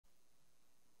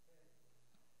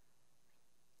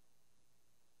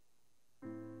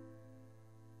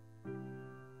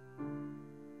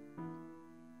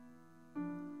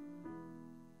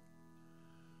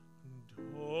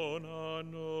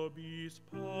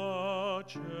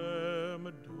pacem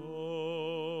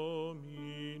Domine,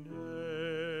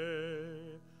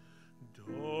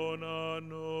 dona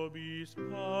nobis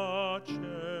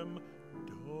pacem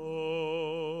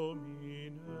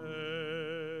Domine.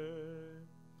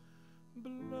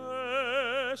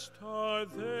 Blessed are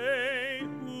they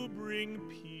who bring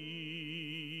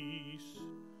peace,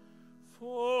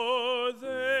 for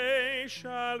they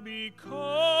shall be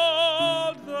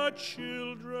called the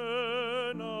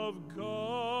children of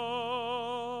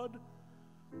God.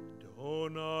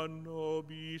 Dona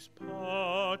nobis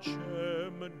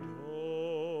pacem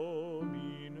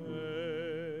Domine,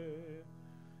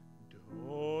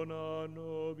 dona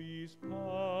nobis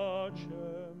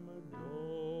pacem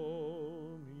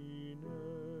Domine.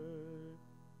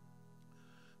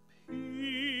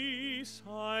 Peace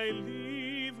I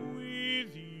leave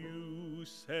with you,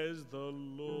 says the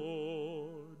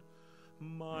Lord.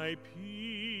 My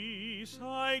peace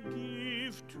I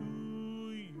give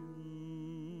to you.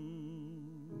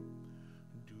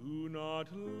 Do not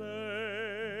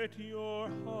let your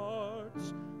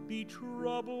hearts be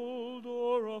troubled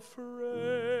or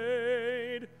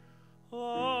afraid.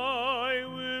 I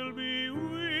will be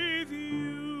with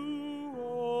you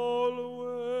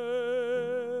always.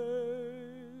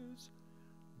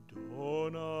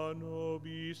 Dona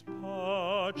nobis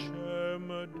pacem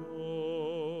Domine,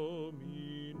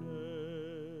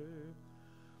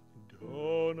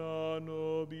 dona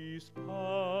nobis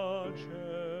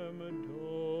pacem Domine.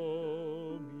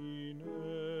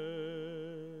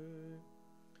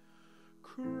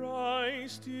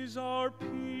 Christ is our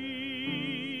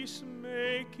peace,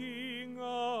 making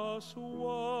us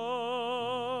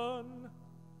one.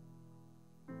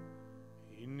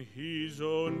 In his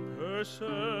own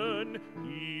person,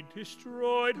 he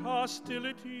destroyed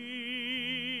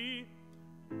hostility.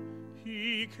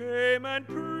 He came and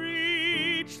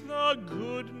preached the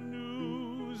good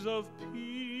news of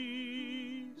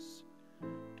peace.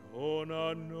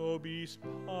 Dona nobis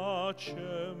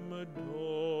pacem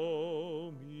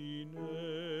Domine,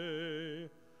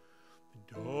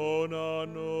 dona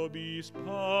nobis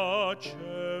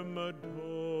pacem Domine.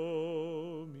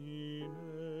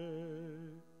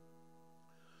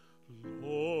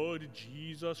 Lord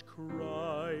Jesus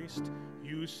Christ,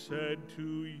 you said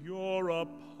to your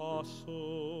apostles,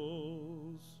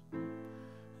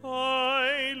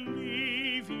 I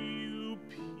leave you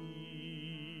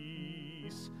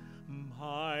peace,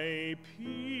 my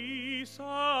peace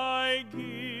I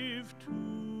give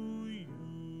to you.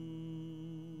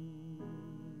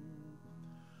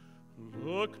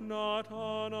 Look not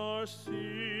on our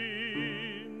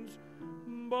sins,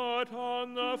 but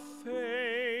on the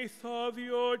faith of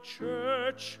your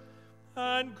church,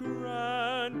 and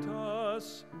grant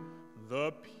us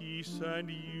the peace and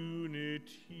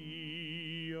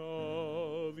unity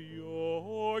of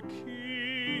your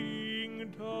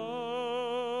kingdom.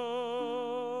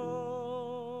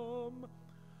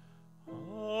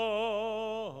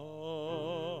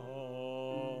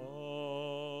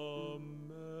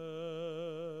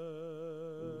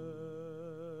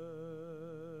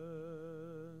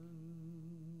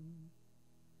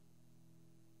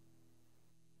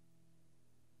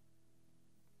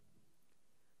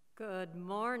 Good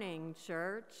morning,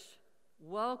 church.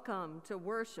 Welcome to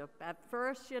worship at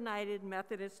First United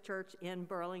Methodist Church in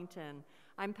Burlington.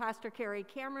 I'm Pastor Carrie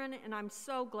Cameron, and I'm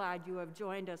so glad you have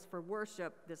joined us for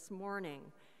worship this morning.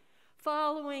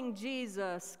 Following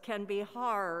Jesus can be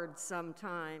hard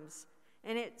sometimes,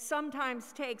 and it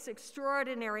sometimes takes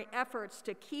extraordinary efforts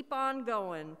to keep on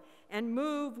going and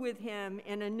move with him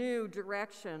in a new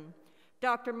direction.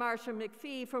 Dr. Marsha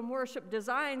McPhee from Worship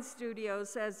Design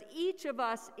Studios says each of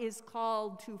us is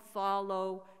called to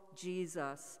follow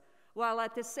Jesus, while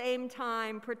at the same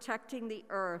time protecting the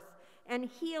earth and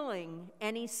healing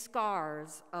any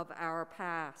scars of our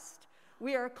past.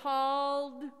 We are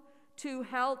called to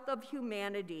health of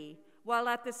humanity, while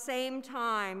at the same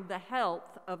time the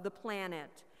health of the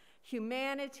planet.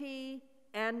 Humanity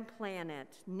and planet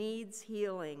needs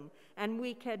healing, and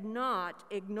we cannot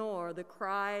ignore the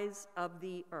cries of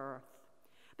the earth.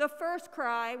 The first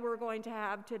cry we're going to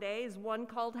have today is one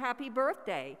called Happy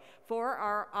Birthday for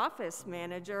our office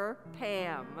manager,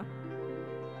 Pam.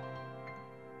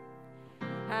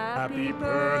 Happy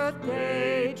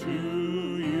birthday to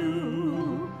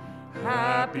you.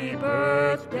 Happy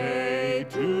birthday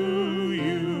to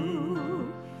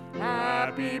you.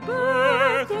 Happy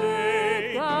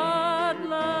birthday, God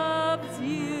loves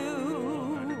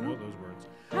you. I didn't know those words.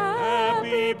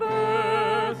 Happy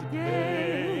birthday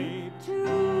to you.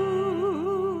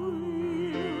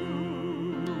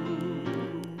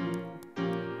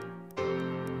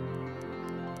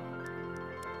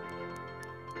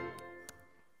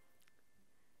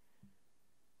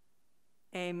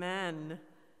 Amen.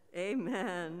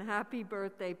 Amen. Happy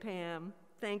birthday, Pam.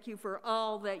 Thank you for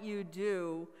all that you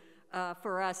do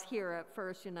for us here at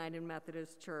First United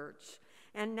Methodist Church.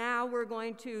 And now we're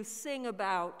going to sing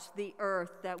about the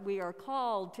earth that we are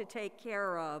called to take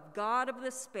care of. God of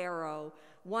the Sparrow,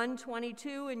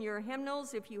 122 in your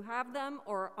hymnals if you have them,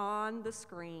 or on the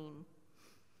screen.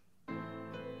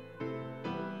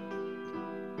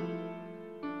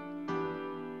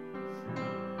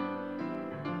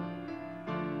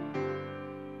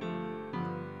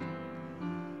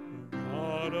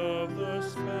 God of the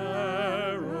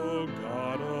sparrow,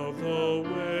 God of the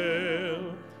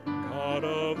whale, God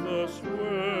of the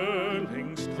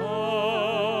swirling stars,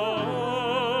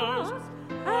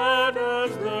 how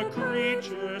does the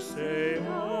creature say,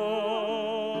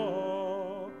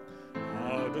 "Oh"?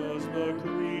 How does the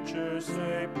creature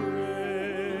say,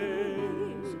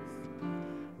 "Praise"?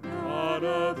 God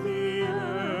of the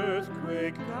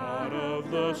earthquake, God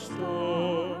of the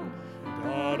storm,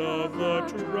 God of the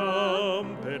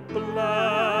trumpet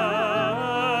blast,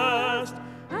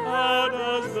 how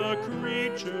does the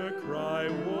creature cry,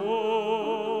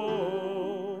 woe?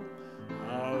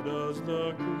 How does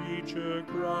the creature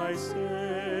cry,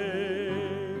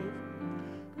 save?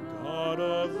 God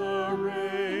of the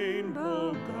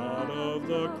rainbow, God of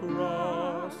the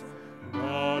cross,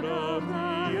 God of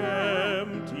the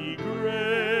empty grave,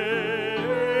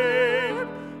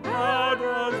 how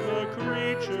does the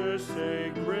creature say,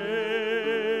 grace?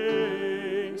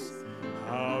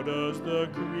 How does the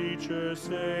creature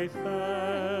say,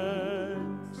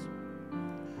 thanks?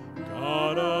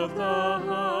 God of the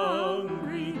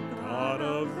hungry, God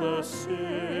of the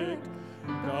sick,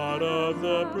 God of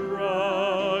the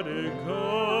prodigal,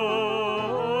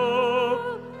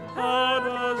 how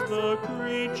does the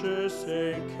creature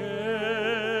say,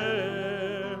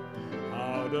 care?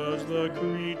 How does the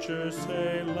creature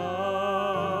say, life?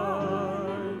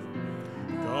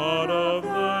 God of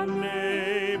the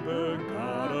neighbor,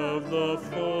 God of the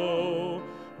foe,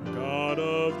 God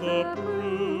of the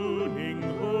pruning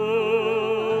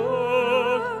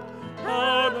hook,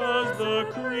 how does the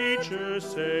creature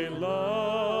say,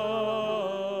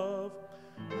 love?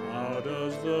 How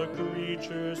does the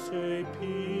creature say,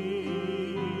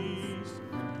 peace?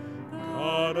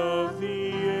 God of the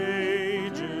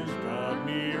ages, God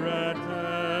near at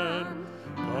hand,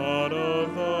 God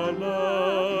of the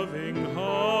loving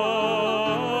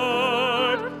heart,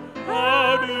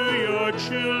 how do your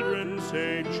children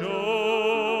say, joy?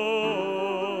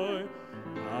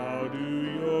 How do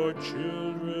your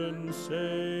children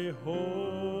say, home?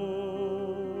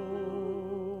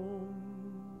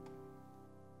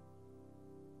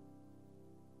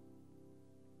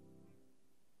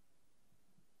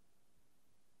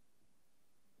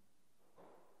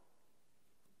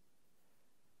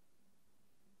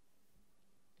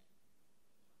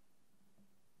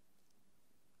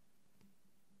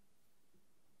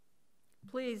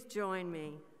 Please join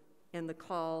me in the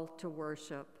call to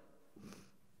worship.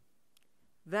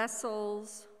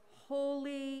 Vessels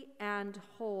holy and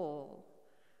whole,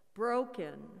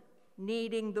 broken,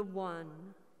 needing the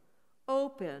one,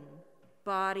 open,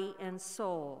 body and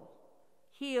soul,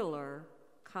 healer,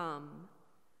 come.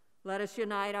 Let us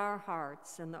unite our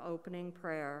hearts in the opening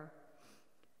prayer.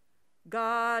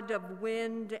 God of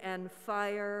wind and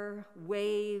fire,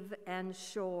 wave and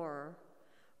shore,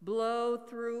 blow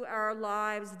through our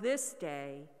lives this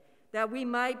day that we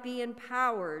might be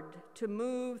empowered to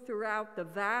move throughout the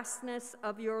vastness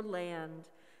of your land,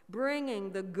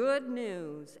 bringing the good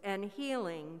news and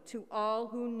healing to all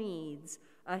who needs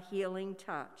a healing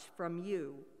touch from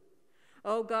you.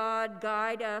 O God,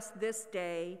 guide us this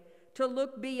day to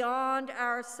look beyond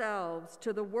ourselves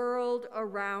to the world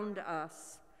around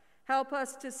us. Help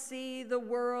us to see the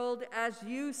world as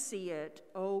you see it,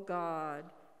 O God.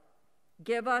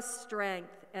 Give us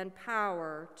strength and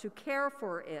power to care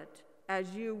for it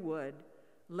as you would.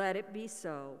 Let it be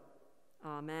so.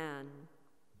 Amen.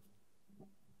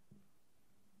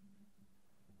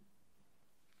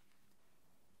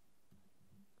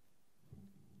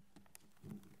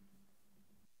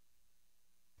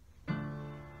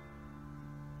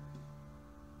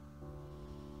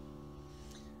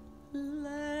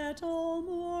 Let all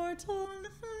mortal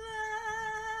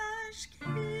flesh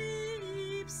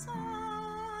keep silence,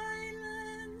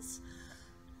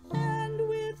 and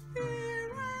with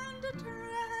fear and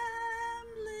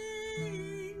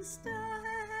trembling stand.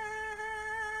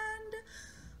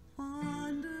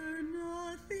 Ponder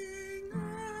nothing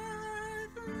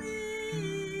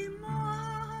earthly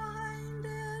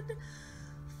minded,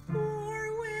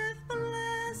 for with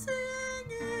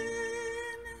blessing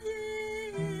in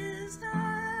his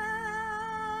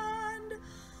hand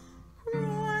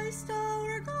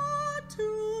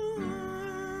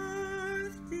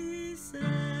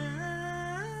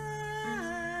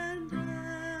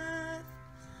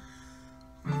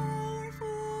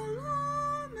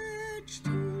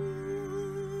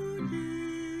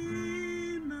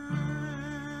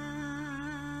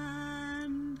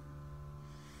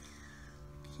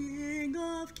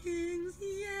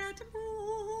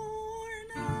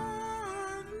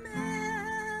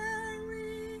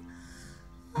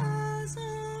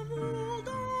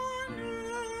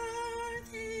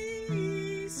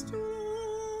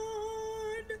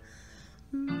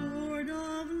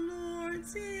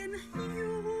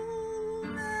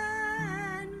human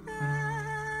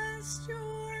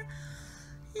vesture,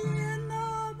 in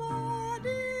the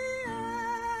body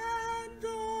and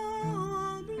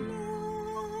the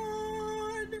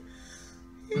blood,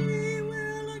 he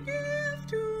will give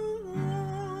to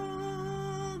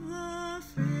all the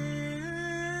faithful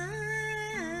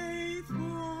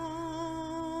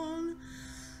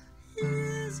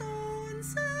his own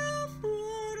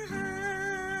self-would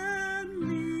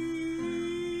heavenly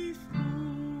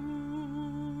food.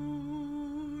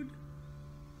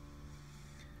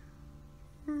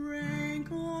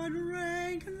 Rank on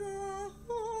rank the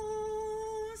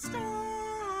host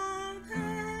of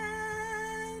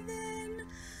heaven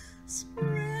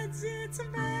spreads its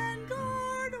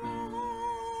vanguard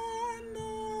on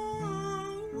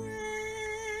the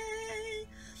way,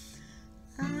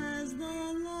 as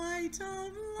the light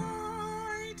of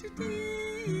light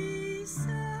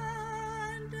descendeth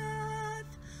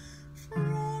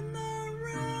from the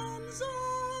realms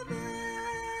of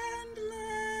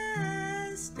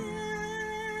endless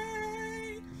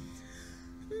day,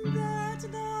 that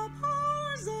the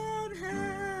powers of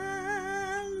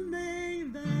hell may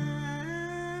vanish,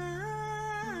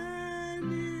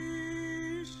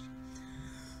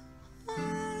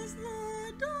 as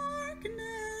the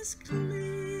darkness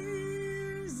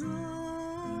clears away.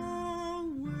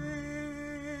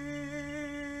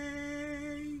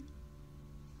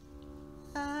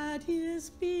 At his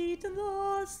feet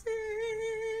the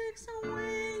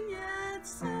six-winged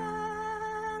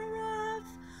seraph,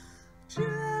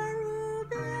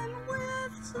 cherubim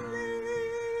with sleepless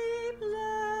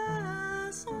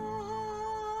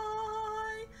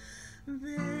eye,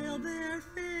 veil their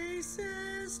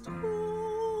faces to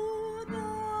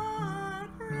the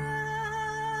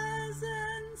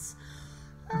presence,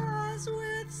 as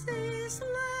with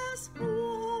ceaseless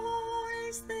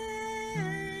voice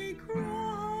they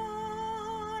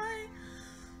cry,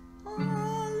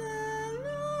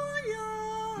 Alleluia,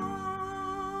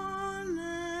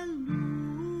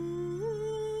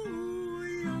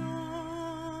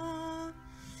 Alleluia,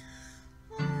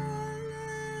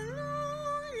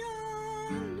 Alleluia,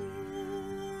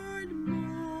 Lord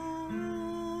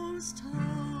Most High.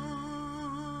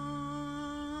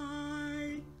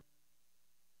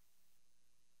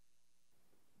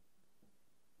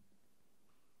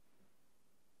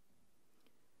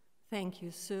 Thank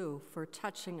you, Sue, for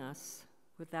touching us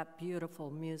with that beautiful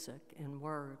music and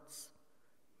words.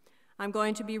 I'm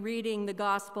going to be reading the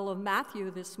Gospel of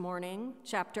Matthew this morning,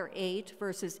 chapter 8,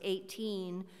 verses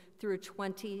 18 through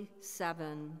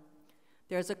 27.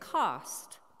 There's a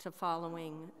cost to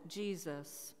following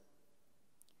Jesus.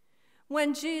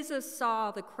 When Jesus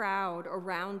saw the crowd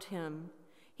around him,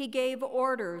 he gave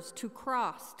orders to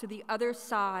cross to the other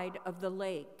side of the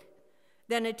lake.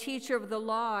 Then a teacher of the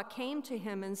law came to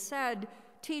him and said,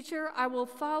 "Teacher, I will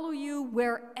follow you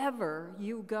wherever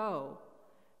you go."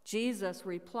 Jesus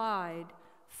replied,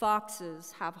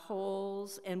 "Foxes have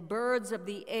holes and birds of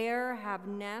the air have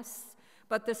nests,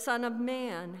 but the Son of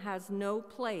Man has no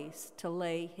place to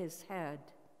lay his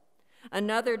head."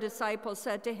 Another disciple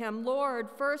said to him, "Lord,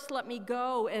 first let me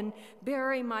go and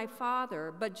bury my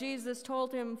father." But Jesus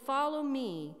told him, "Follow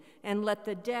me and let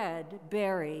the dead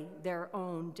bury their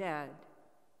own dead."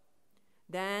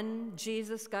 Then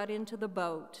Jesus got into the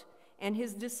boat, and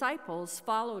his disciples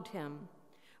followed him.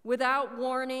 Without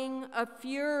warning, a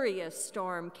furious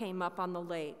storm came up on the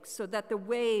lake, so that the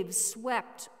waves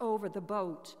swept over the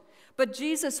boat. But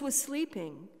Jesus was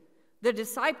sleeping. The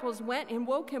disciples went and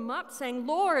woke him up, saying,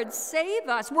 "Lord, save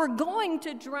us, we're going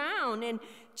to drown." And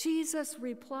Jesus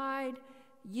replied,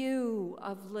 "You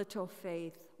of little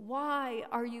faith, why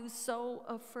are you so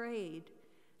afraid?"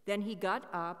 Then he got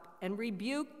up and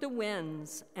rebuked the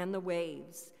winds and the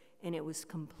waves, and it was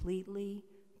completely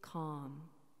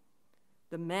calm.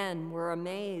 The men were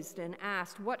amazed and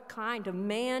asked, "What kind of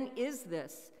man is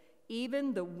this?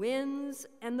 Even the winds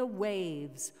and the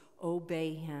waves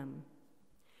obey him."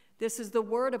 This is the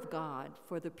word of God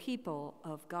for the people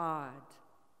of God.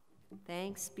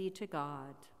 Thanks be to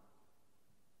God.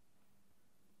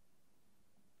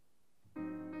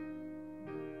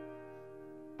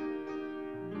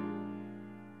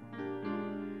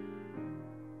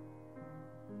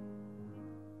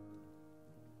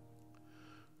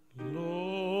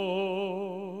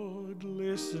 Lord,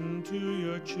 listen to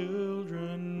your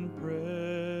children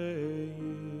praying.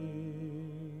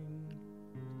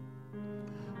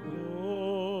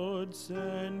 Lord,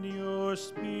 send your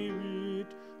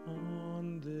Spirit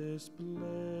on this place.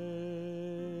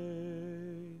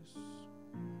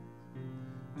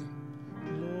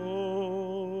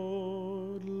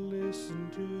 Lord,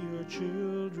 listen to your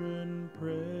children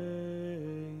pray.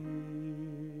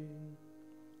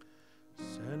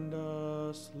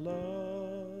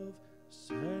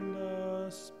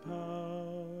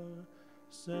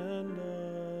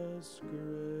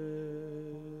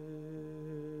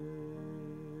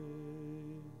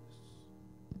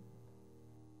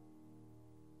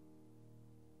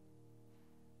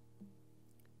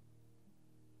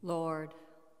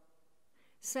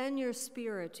 Send your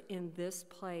Spirit in this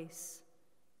place,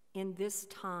 in this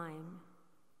time,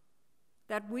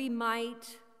 that we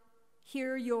might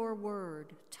hear your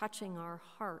word touching our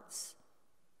hearts,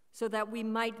 so that we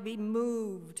might be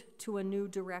moved to a new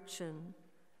direction.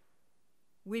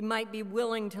 We might be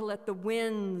willing to let the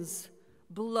winds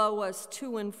blow us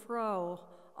to and fro,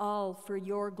 all for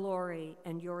your glory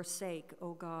and your sake,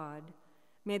 O God.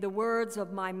 May the words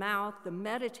of my mouth, the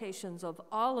meditations of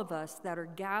all of us that are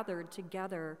gathered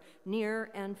together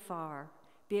near and far,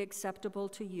 be acceptable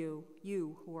to you,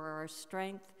 you who are our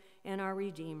strength and our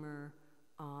Redeemer.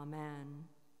 Amen.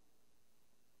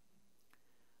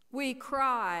 We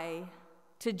cry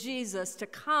to Jesus to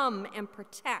come and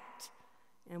protect,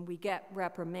 and we get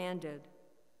reprimanded.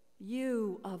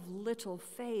 You of little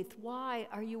faith, why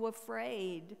are you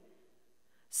afraid?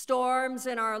 Storms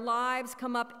in our lives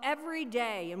come up every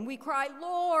day, and we cry,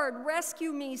 Lord,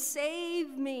 rescue me, save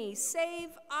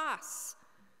us.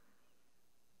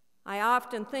 I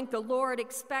often think the Lord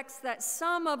expects that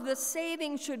some of the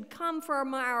saving should come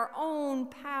from our own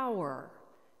power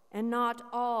and not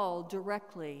all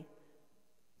directly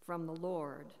from the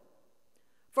Lord.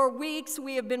 For weeks,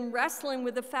 we have been wrestling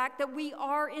with the fact that we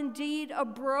are indeed a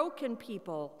broken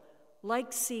people,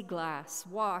 like sea glass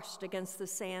washed against the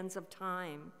sands of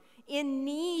time, in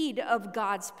need of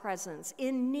God's presence,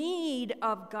 in need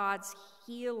of God's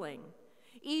healing.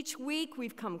 Each week,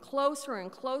 we've come closer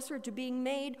and closer to being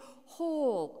made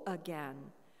whole again,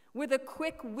 with a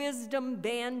quick wisdom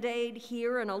Band-Aid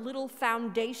here and a little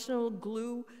foundational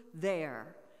glue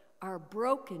there. Our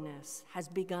brokenness has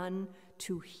begun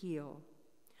to heal.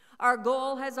 Our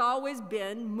goal has always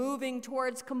been moving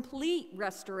towards complete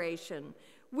restoration,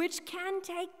 which can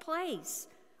take place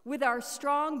with our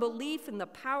strong belief in the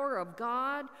power of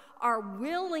God, our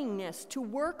willingness to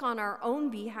work on our own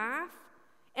behalf,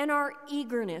 and our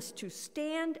eagerness to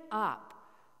stand up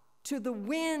to the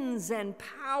winds and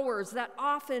powers that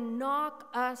often knock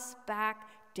us back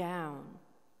down.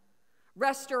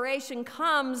 Restoration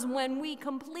comes when we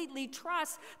completely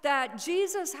trust that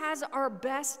Jesus has our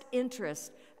best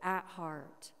interest at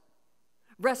heart.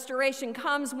 Restoration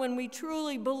comes when we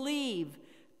truly believe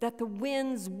that the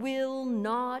winds will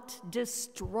not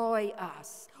destroy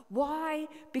us. Why?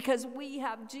 Because we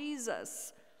have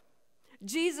Jesus.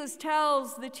 Jesus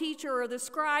tells the teacher or the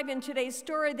scribe in today's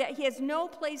story that he has no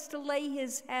place to lay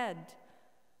his head,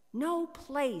 no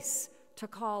place to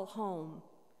call home.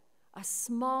 A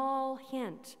small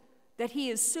hint that he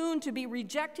is soon to be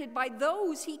rejected by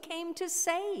those he came to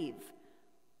save.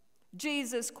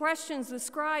 Jesus questions the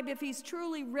scribe if he's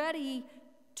truly ready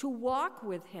to walk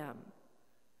with him.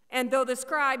 And though the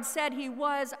scribe said he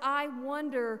was, I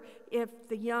wonder if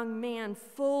the young man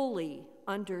fully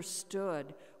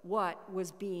understood what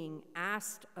was being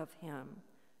asked of him.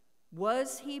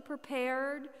 Was he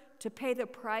prepared to pay the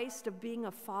price of being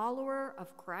a follower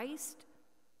of Christ?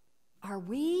 Are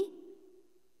we?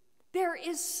 There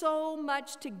is so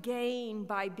much to gain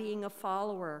by being a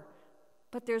follower,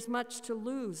 but there's much to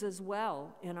lose as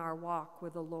well in our walk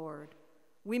with the Lord.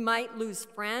 We might lose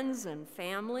friends and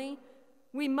family.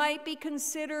 We might be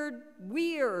considered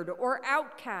weird or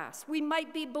outcasts. We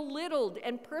might be belittled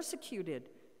and persecuted.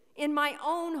 In my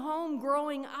own home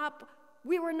growing up,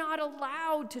 we were not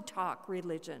allowed to talk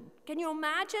religion. Can you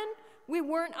imagine? We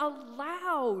weren't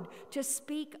allowed to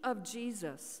speak of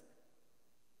Jesus.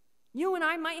 You and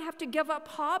I might have to give up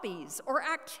hobbies or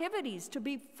activities to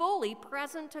be fully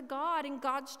present to God in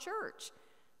God's church.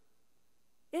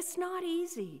 It's not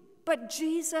easy, but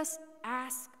Jesus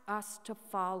asks us to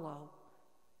follow.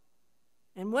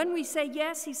 And when we say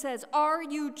yes, he says, are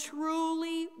you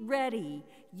truly ready,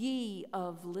 ye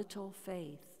of little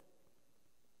faith?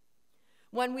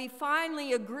 When we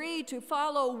finally agree to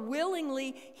follow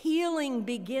willingly, healing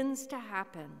begins to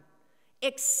happen.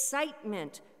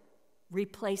 Excitement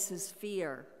replaces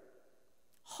fear.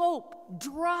 Hope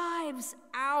drives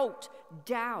out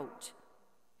doubt.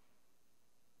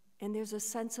 And there's a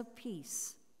sense of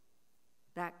peace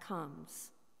that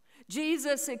comes.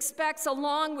 Jesus expects,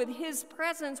 along with his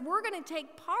presence, we're going to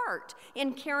take part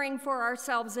in caring for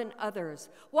ourselves and others,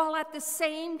 while at the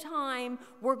same time,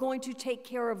 we're going to take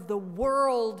care of the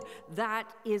world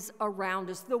that is around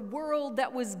us, the world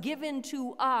that was given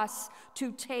to us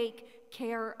to take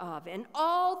care of. And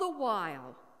all the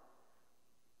while,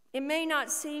 it may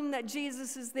not seem that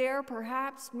Jesus is there.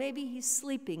 Perhaps, maybe he's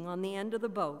sleeping on the end of the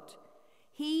boat.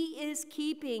 He is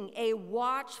keeping a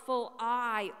watchful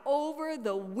eye over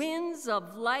the winds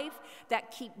of life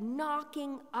that keep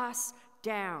knocking us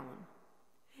down.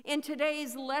 In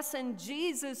today's lesson,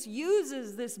 Jesus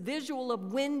uses this visual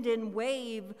of wind and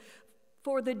wave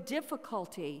for the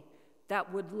difficulty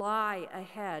that would lie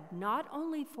ahead, not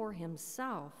only for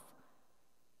himself,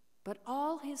 but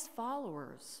all his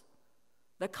followers.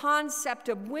 The concept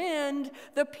of wind,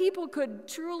 the people could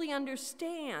truly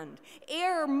understand.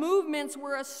 Air movements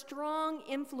were a strong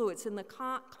influence in the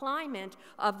climate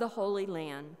of the Holy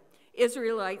Land.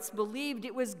 Israelites believed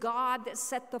it was God that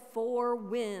set the four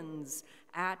winds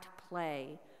at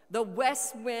play. The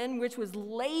west wind, which was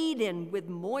laden with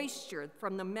moisture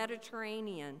from the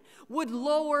Mediterranean, would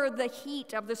lower the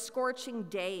heat of the scorching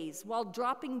days while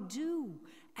dropping dew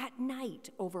at night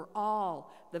over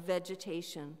all the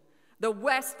vegetation. The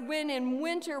west wind in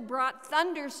winter brought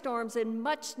thunderstorms and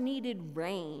much-needed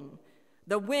rain.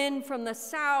 The wind from the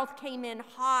south came in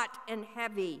hot and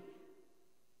heavy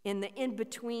in the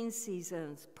in-between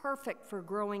seasons, perfect for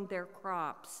growing their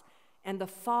crops. And the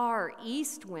far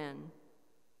east wind,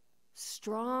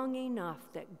 strong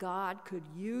enough that God could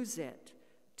use it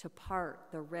to part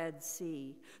the Red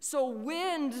Sea. So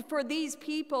wind for these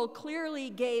people clearly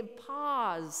gave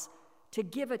pause to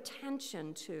give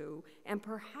attention to, and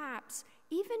perhaps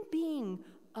even being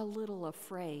a little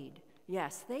afraid.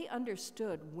 Yes, they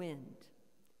understood wind.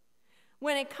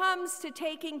 When it comes to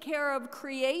taking care of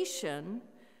creation,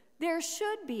 there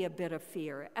should be a bit of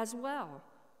fear as well.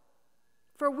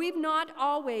 For we've not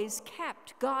always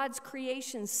kept God's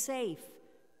creation safe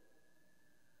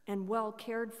and well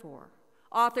cared for.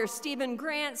 Author Stephen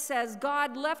Grant says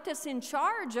God left us in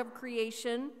charge of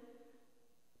creation,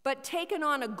 but taken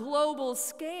on a global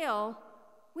scale,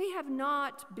 we have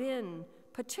not been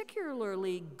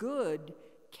particularly good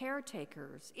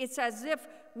caretakers. It's as if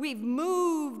we've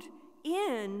moved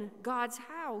in God's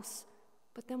house,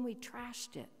 but then we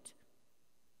trashed it.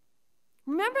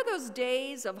 Remember those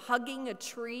days of hugging a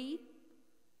tree?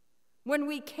 When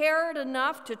we cared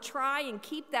enough to try and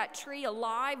keep that tree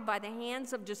alive by the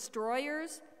hands of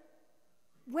destroyers?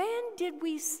 When did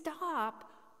we stop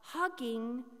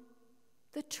hugging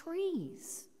the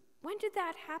trees? When did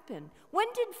that happen? When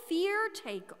did fear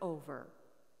take over?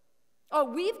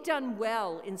 Oh, we've done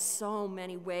well in so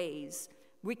many ways.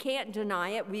 We can't deny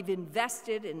it. We've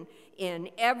invested in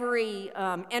every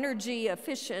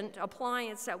energy-efficient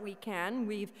appliance that we can.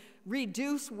 We've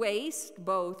reduced waste,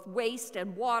 both waste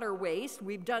and water waste.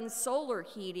 We've done solar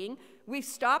heating. We've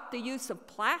stopped the use of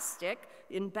plastic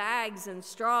in bags and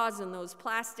straws and those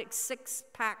plastic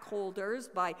six-pack holders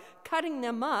by cutting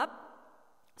them up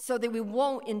so that we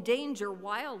won't endanger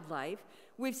wildlife.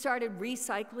 We've started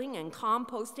recycling and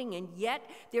composting, and yet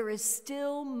there is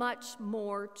still much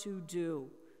more to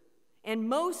do. And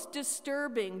most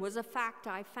disturbing was a fact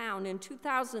I found. In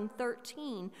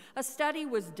 2013, a study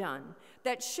was done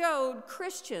that showed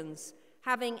Christians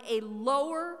having a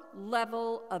lower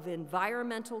level of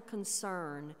environmental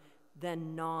concern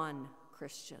than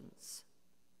non-Christians.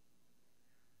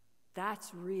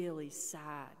 That's really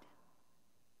sad.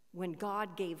 When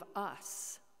God gave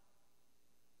us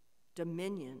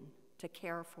dominion to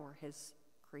care for his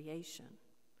creation.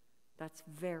 That's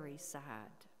very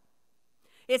sad.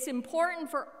 It's important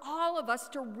for all of us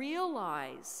to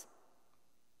realize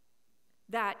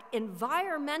that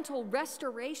environmental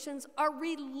restorations are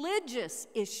religious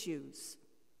issues.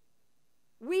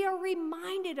 We are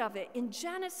reminded of it in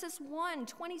Genesis 1,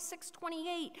 26,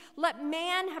 28. Let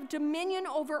man have dominion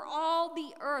over all the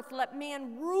earth. Let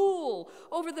man rule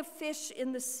over the fish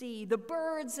in the sea, the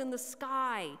birds in the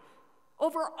sky,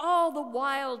 over all the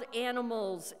wild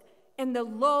animals and the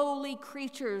lowly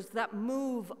creatures that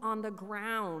move on the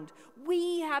ground.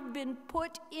 We have been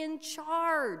put in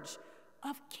charge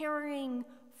of caring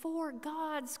for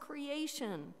God's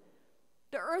creation.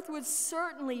 The earth would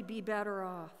certainly be better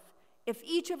off if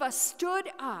each of us stood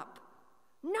up,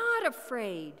 not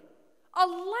afraid,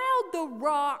 allowed the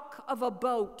rock of a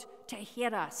boat to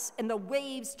hit us and the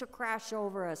waves to crash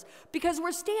over us, because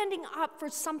we're standing up for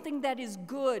something that is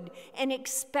good and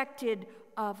expected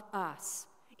of us.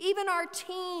 Even our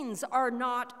teens are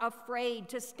not afraid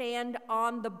to stand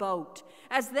on the boat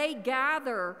as they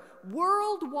gather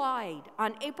worldwide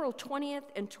on April 20th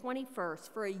and 21st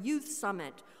for a youth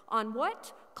summit on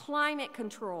what? Climate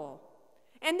control.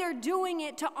 And they're doing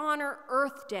it to honor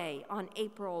Earth Day on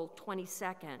April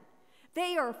 22nd.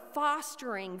 They are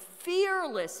fostering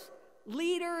fearless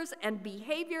leaders and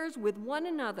behaviors with one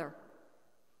another.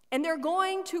 And they're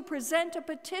going to present a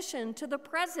petition to the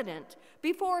president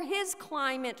before his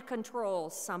climate control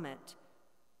summit.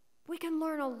 We can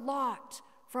learn a lot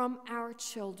from our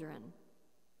children.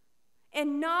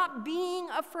 And not being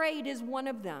afraid is one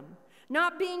of them.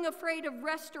 Not being afraid of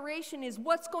restoration is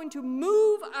what's going to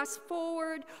move us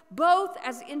forward, both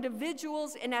as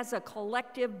individuals and as a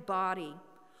collective body,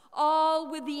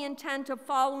 all with the intent of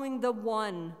following the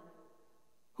one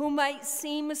who might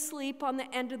seem asleep on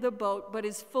the end of the boat but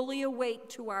is fully awake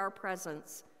to our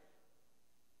presence.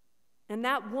 And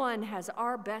that one has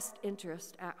our best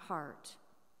interest at heart.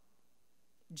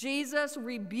 Jesus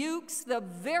rebukes the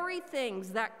very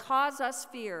things that cause us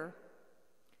fear,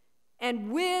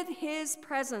 and with his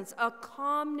presence, a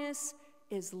calmness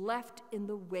is left in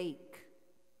the wake.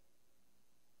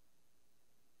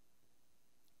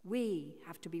 We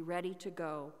have to be ready to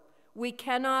go. We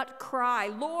cannot cry,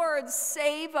 "Lord,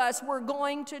 save us, we're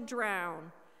going to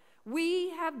drown."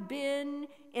 We have been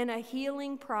in a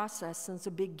healing process since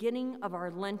the beginning of our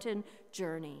Lenten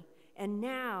journey. And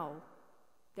now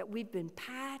that we've been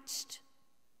patched,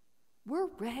 we're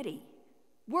ready.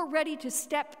 We're ready to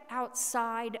step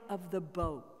outside of the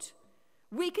boat.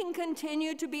 We can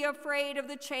continue to be afraid of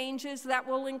the changes that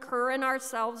will incur in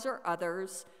ourselves or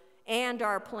others and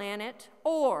our planet,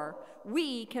 or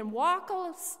we can walk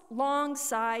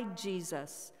alongside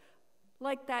Jesus,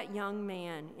 like that young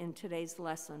man in today's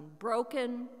lesson,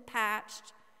 broken,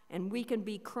 patched, and we can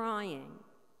be crying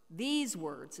these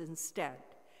words instead: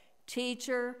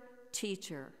 "Teacher,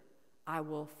 teacher, I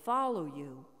will follow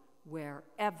you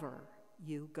wherever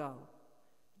you go."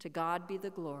 To God be the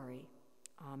glory.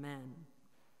 Amen.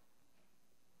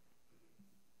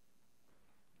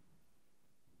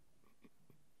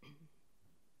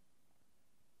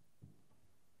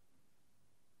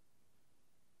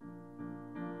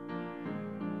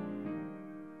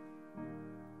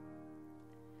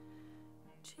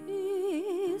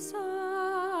 Jesus,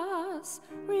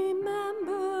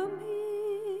 remember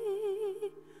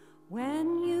me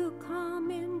when you come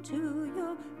into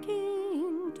your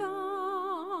kingdom.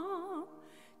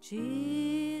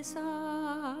 Jesus,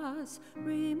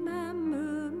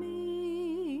 remember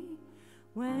me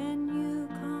when you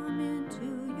come into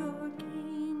your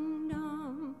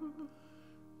kingdom.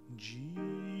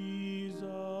 Jesus,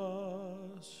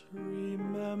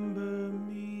 remember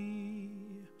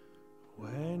me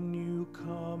when you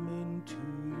come into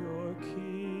your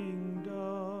kingdom.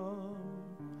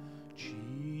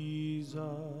 Jesus,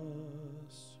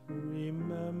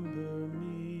 remember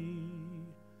me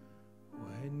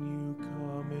when you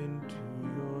come into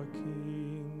your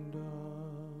kingdom.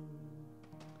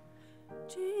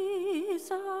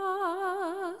 Jesus,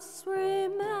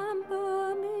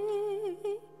 remember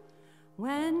me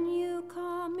when you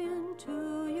come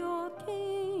into your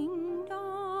kingdom.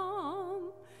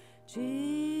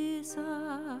 Jesus,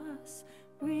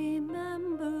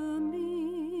 remember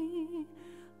me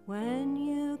when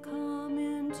you come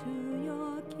into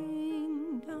your kingdom.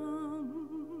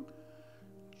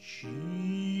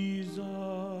 Jesus,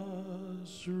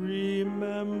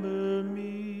 remember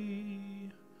me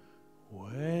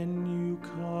when you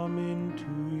come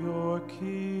into your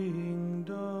kingdom.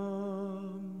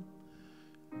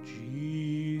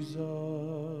 Jesus,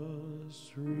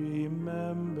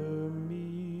 remember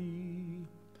me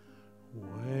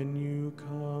when you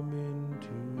come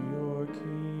into your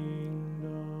kingdom.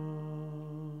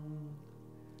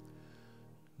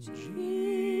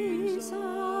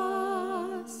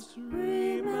 Jesus,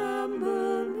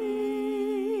 remember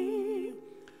me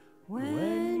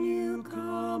when you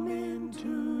come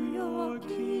into your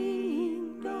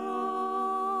kingdom.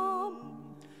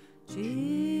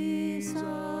 Jesus,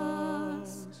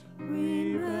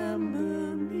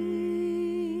 remember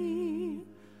me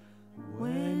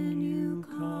when you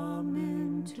come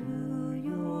into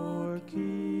your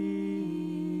kingdom.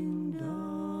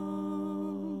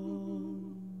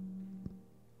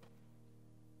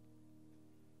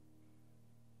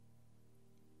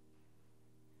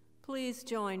 Please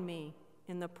join me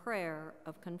in the prayer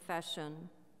of confession.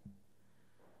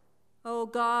 O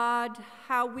God,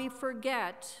 how we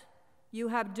forget you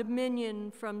have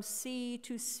dominion from sea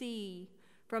to sea,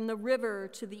 from the river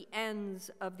to the ends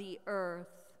of the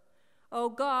earth. O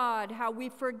God, how we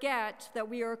forget that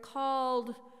we are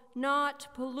called not to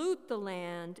pollute the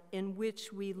land in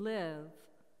which we live.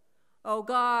 O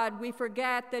God, we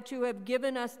forget that you have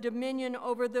given us dominion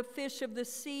over the fish of the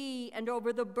sea and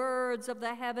over the birds of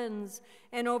the heavens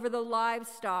and over the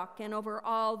livestock and over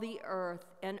all the earth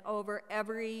and over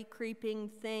every creeping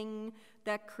thing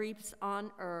that creeps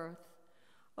on earth.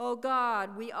 O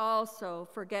God, we also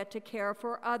forget to care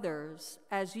for others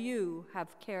as you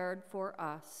have cared for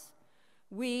us.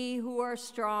 We who are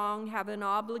strong have an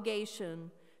obligation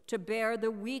to bear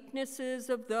the weaknesses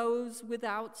of those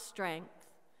without strength.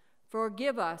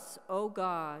 Forgive us, O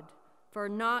God, for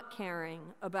not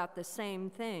caring about the same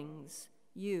things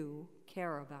you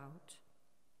care about.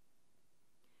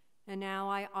 And now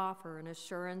I offer an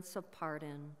assurance of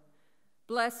pardon.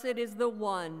 Blessed is the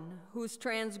one whose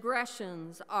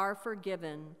transgressions are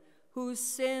forgiven, whose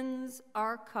sins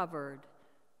are covered.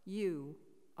 You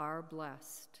are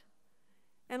blessed.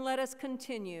 And let us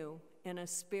continue in a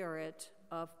spirit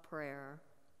of prayer.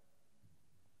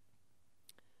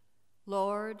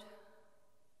 Lord,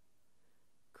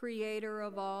 creator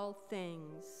of all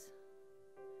things,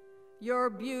 your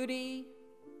beauty,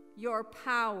 your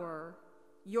power,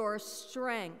 your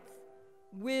strength,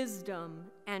 wisdom,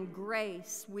 and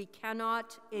grace we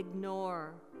cannot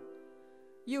ignore.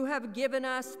 You have given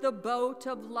us the boat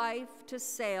of life to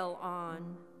sail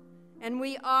on, and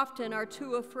we often are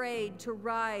too afraid to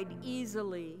ride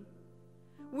easily.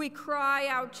 We cry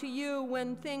out to you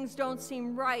when things don't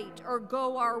seem right or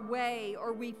go our way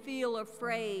or we feel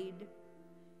afraid.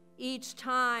 Each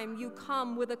time you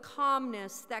come with a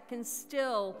calmness that can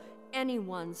still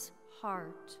anyone's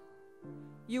heart.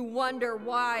 You wonder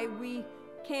why we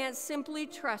can't simply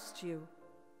trust you.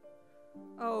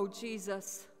 Oh,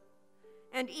 Jesus.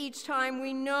 And each time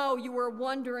we know you are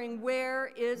wondering,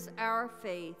 where is our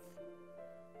faith?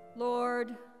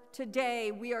 Lord,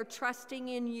 today we are trusting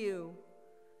in you,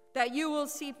 that you will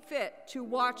see fit to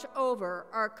watch over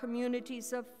our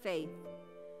communities of faith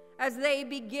as they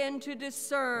begin to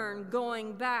discern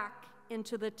going back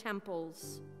into the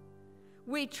temples.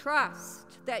 We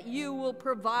trust that you will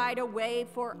provide a way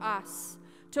for us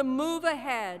to move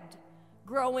ahead,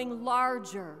 growing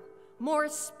larger, more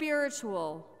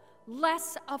spiritual,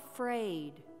 less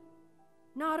afraid,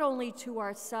 not only to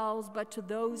ourselves, but to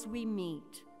those we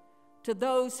meet, to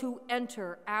those who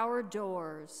enter our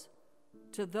doors,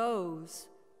 to those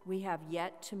we have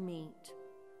yet to meet.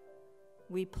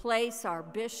 We place our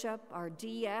bishop, our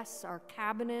DS, our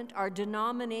cabinet, our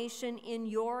denomination in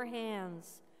your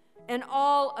hands, and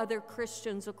all other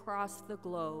Christians across the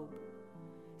globe.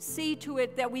 See to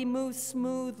it that we move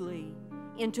smoothly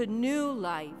into new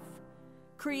life,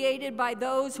 created by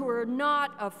those who are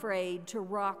not afraid to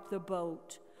rock the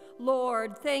boat.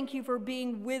 Lord, thank you for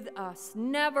being with us,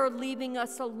 never leaving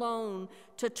us alone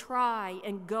to try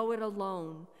and go it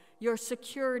alone. Your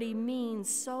security means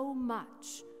so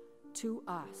much to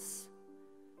us.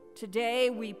 Today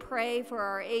we pray for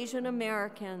our Asian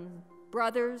American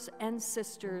brothers and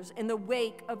sisters in the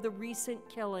wake of the recent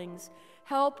killings.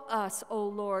 Help us, O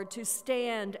Lord, to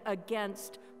stand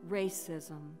against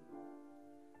racism.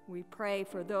 We pray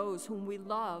for those whom we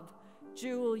love,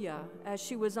 Julia, as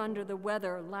she was under the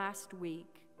weather last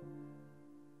week.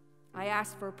 I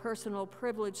ask for personal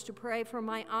privilege to pray for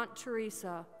my Aunt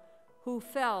Teresa, who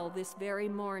fell this very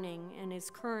morning and is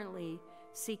currently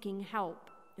seeking help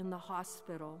in the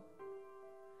hospital.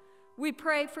 We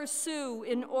pray for Sue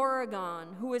in Oregon,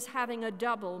 who is having a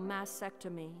double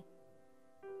mastectomy.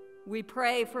 We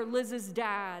pray for Liz's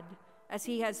dad, as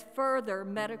he has further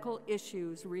medical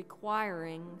issues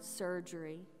requiring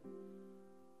surgery.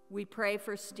 We pray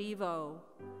for Steve-O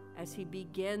as he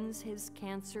begins his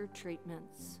cancer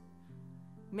treatments.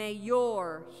 May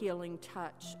your healing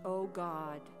touch, O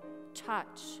God,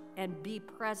 touch and be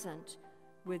present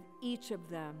with each of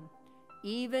them,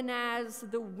 even as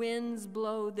the winds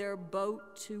blow their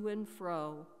boat to and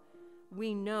fro.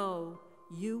 We know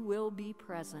you will be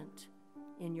present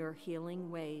in your healing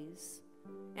ways.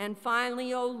 And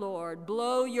finally, O Lord,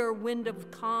 blow your wind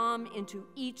of calm into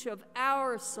each of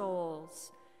our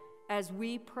souls as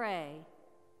we pray,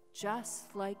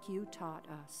 just like you taught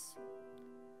us.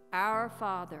 Our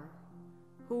Father,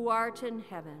 who art in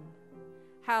heaven,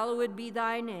 hallowed be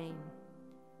thy name.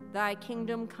 Thy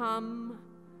kingdom come,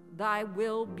 thy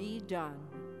will be done,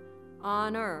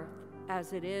 on earth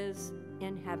as it is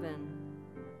in heaven.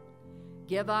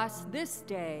 Give us this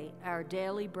day our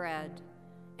daily bread,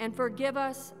 and forgive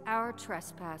us our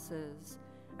trespasses,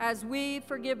 as we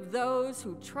forgive those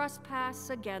who trespass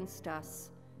against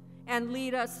us. And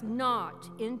lead us not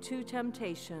into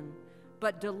temptation,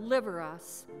 but deliver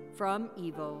us from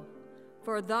evil.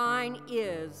 For thine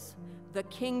is the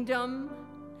kingdom,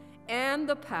 and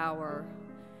the power,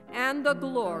 and the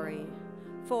glory,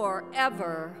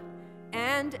 forever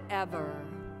and ever.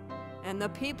 And the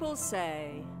people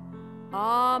say,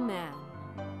 Amen.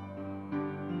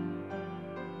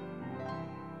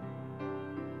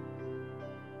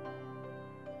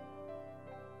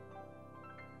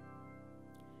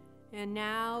 And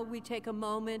now we take a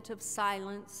moment of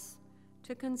silence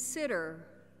to consider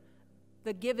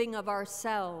the giving of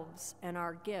ourselves and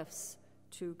our gifts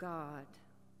to God.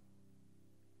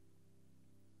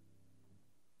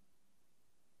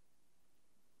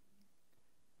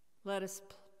 Let us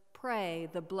pray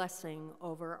the blessing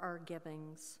over our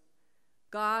givings.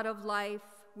 God of life,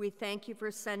 we thank you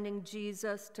for sending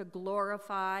Jesus to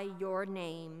glorify your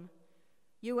name.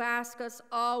 You ask us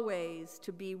always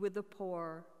to be with the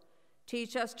poor,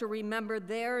 Teach us to remember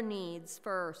their needs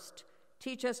first.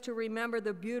 Teach us to remember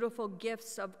the beautiful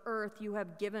gifts of earth you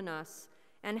have given us,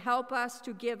 and help us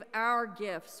to give our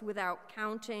gifts without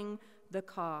counting the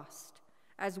cost,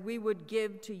 as we would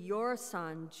give to your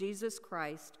Son, Jesus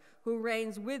Christ, who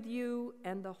reigns with you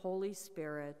and the Holy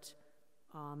Spirit.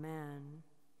 Amen.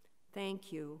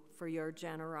 Thank you for your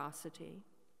generosity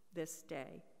this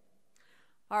day.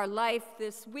 Our life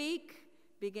this week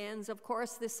begins, of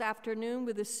course, this afternoon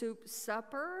with a soup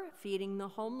supper, feeding the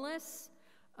homeless.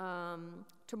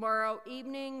 Tomorrow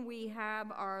evening, we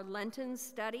have our Lenten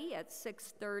study at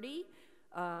 6:30.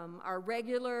 Our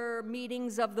regular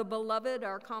meetings of the beloved,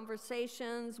 our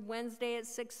conversations, Wednesday at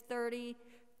 6:30,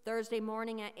 Thursday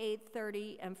morning at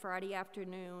 8:30, and Friday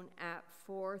afternoon at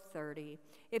 4:30.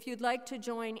 If you'd like to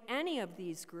join any of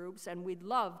these groups, and we'd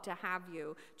love to have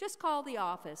you, just call the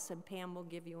office and Pam will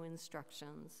give you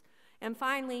instructions. And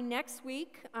finally, next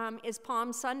week is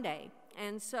Palm Sunday,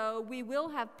 and so we will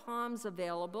have palms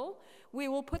available. We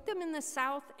will put them in the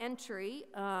south entry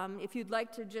if you'd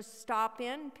like to just stop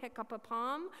in, pick up a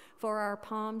palm for our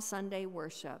Palm Sunday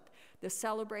worship. The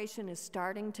celebration is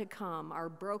starting to come. Our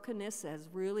brokenness has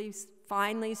really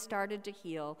finally started to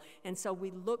heal, and so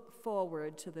we look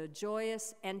forward to the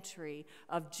joyous entry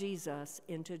of Jesus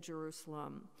into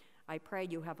Jerusalem. I pray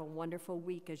you have a wonderful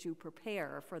week as you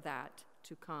prepare for that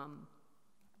to come.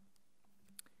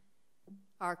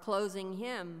 Our closing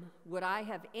hymn, Would I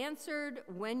Have Answered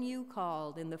When You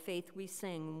Called, in the Faith We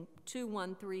Sing,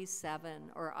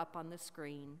 2137, or up on the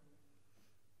screen.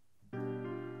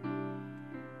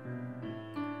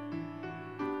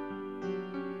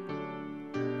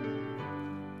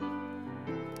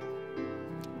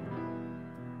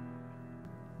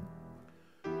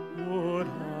 Would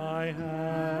I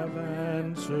have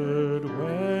answered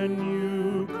when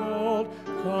you called,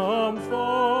 come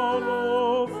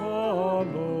follow,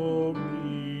 follow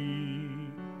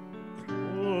me?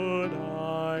 Would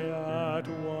I at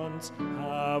once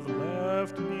have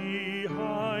left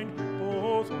behind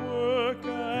both work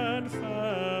and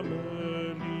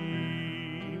family?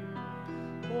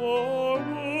 Or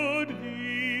would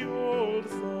the old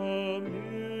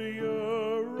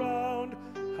familiar round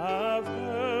have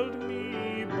held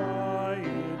me by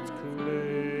its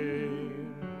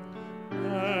claim,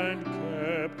 and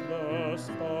kept the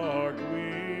spark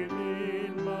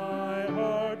within my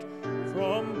heart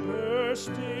from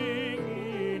bursting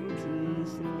into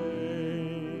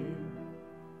flame?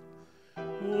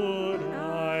 Would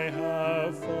I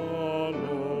have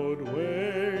followed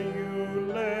where you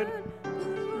led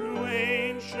through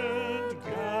ancient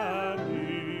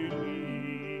Galilee,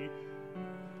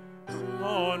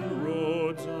 on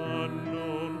roads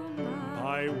unknown,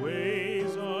 by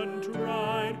ways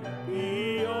untried,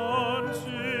 beyond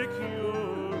security?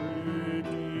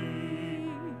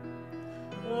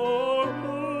 Or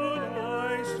would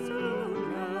I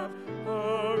soon have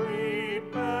hurried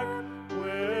back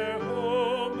where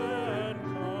home and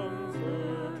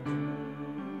comfort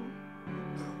grew,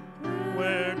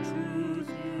 where truth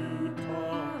you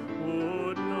taught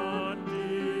would not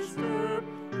disturb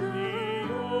the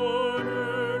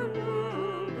ordered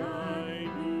world I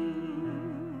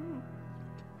knew?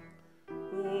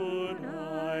 Would I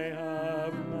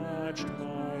have matched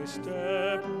my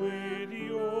step with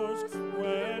yours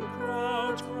when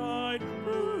crowds cried,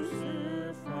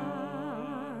 Crucify?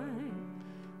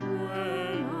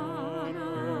 When on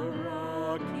a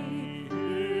rocky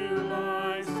hill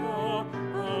I saw a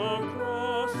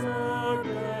cross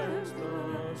against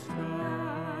the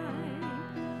sky?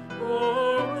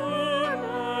 Or would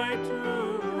I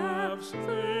too have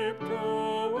slipped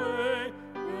away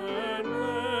and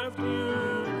left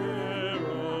you there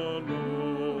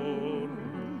alone,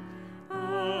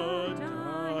 a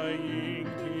dying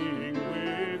king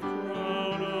with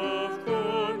crown of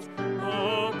thorns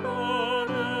upon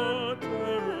a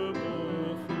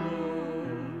terrible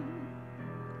throne?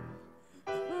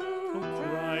 Oh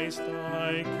Christ,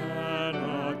 I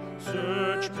cannot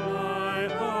search my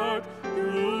heart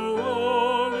through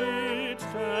all its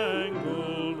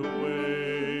tangled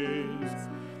ways,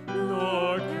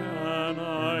 nor can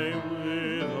I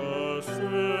with a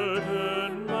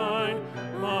certain mind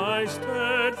my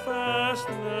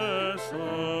steadfastness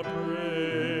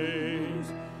appraise.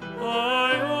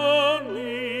 I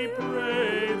only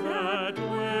pray that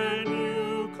when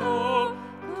you call,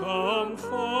 come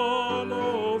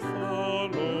follow,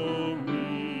 follow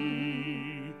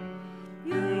me.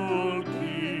 You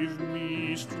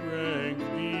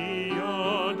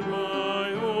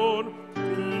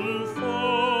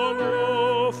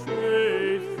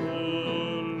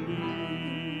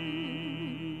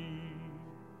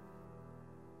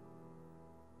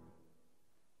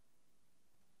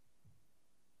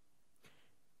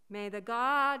May the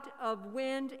God of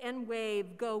wind and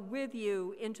wave go with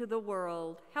you into the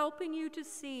world, helping you to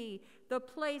see the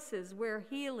places where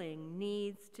healing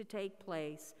needs to take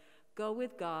place. Go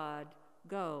with God.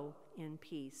 Go in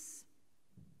peace.